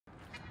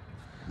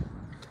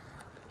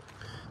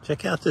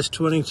Check out this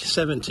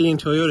 2017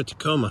 Toyota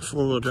Tacoma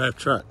 4-wheel drive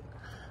truck.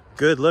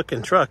 Good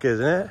looking truck,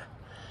 isn't it?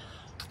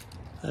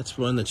 That's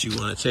one that you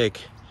want to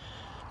take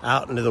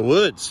out into the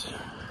woods.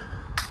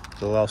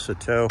 It'll also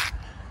tow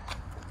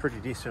a pretty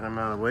decent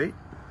amount of weight.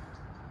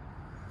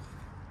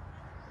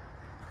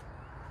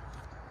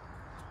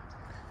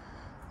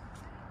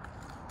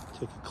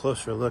 Take a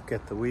closer look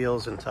at the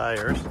wheels and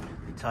tires.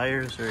 The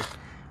tires are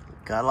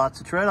got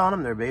lots of tread on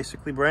them. They're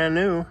basically brand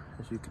new,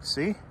 as you can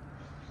see.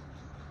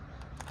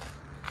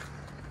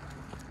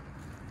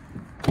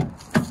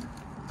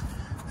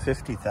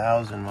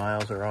 $50,000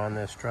 miles are on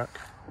this truck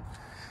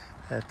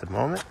at the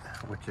moment,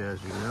 which,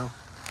 as you know,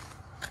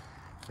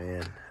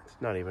 man,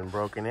 it's not even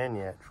broken in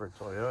yet for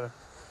Toyota.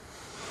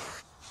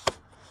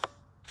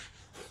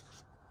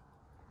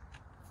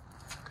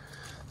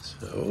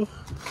 So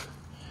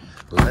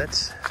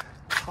let's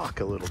talk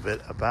a little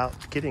bit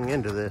about getting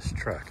into this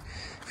truck.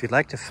 If you'd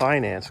like to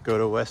finance, go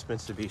to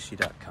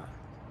westmitsubishi.com.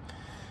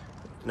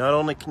 Not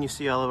only can you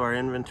see all of our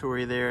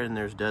inventory there, and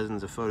there's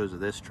dozens of photos of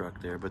this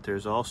truck there, but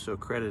there's also a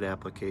credit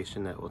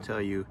application that will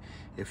tell you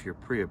if you're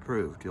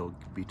pre-approved. You'll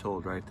be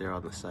told right there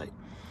on the site.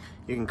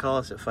 You can call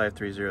us at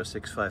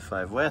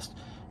 530-655-WEST.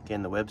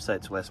 Again, the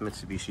website's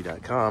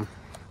westmitsubishi.com.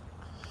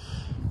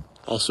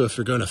 Also, if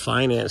you're going to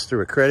finance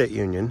through a credit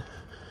union,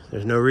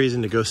 there's no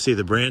reason to go see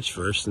the branch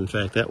first. In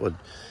fact, that would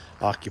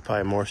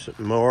occupy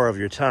more of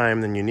your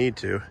time than you need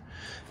to.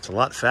 It's a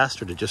lot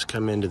faster to just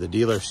come into the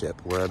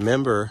dealership. We're a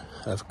member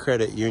of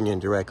Credit Union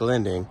Direct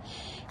Lending.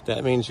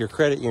 That means your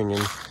credit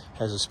union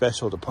has a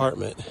special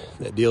department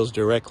that deals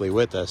directly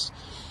with us.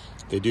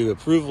 They do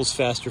approvals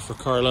faster for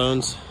car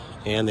loans,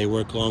 and they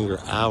work longer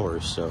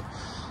hours. So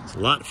it's a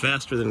lot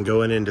faster than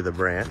going into the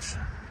branch.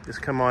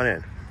 Just come on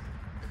in.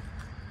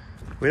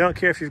 We don't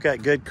care if you've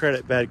got good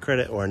credit, bad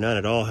credit, or none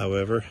at all,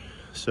 however.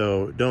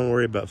 So don't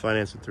worry about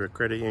financing through a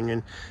credit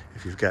union.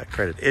 If you've got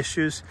credit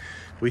issues,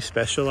 we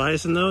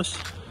specialize in those.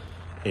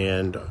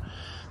 And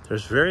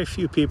there's very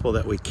few people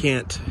that we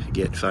can't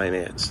get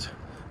financed.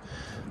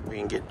 We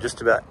can get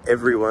just about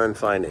everyone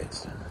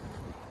financed.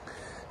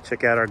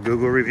 Check out our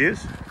Google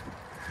reviews.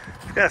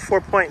 We've got a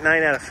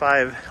 4.9 out of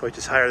 5, which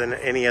is higher than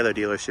any other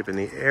dealership in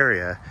the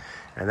area.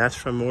 And that's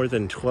from more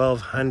than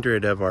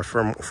 1,200 of our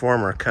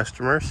former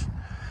customers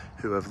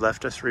who have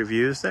left us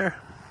reviews there.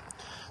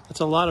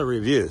 That's a lot of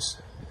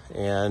reviews.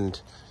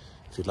 And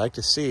if you'd like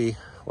to see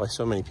why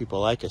so many people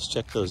like us,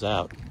 check those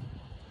out.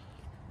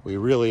 We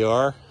really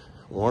are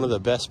one of the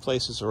best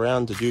places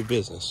around to do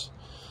business.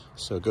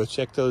 So go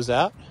check those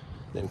out,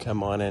 then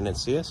come on in and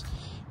see us.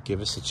 Give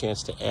us a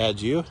chance to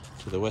add you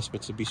to the West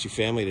Mitsubishi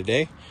family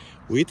today.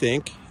 We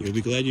think you'll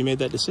be glad you made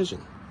that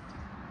decision.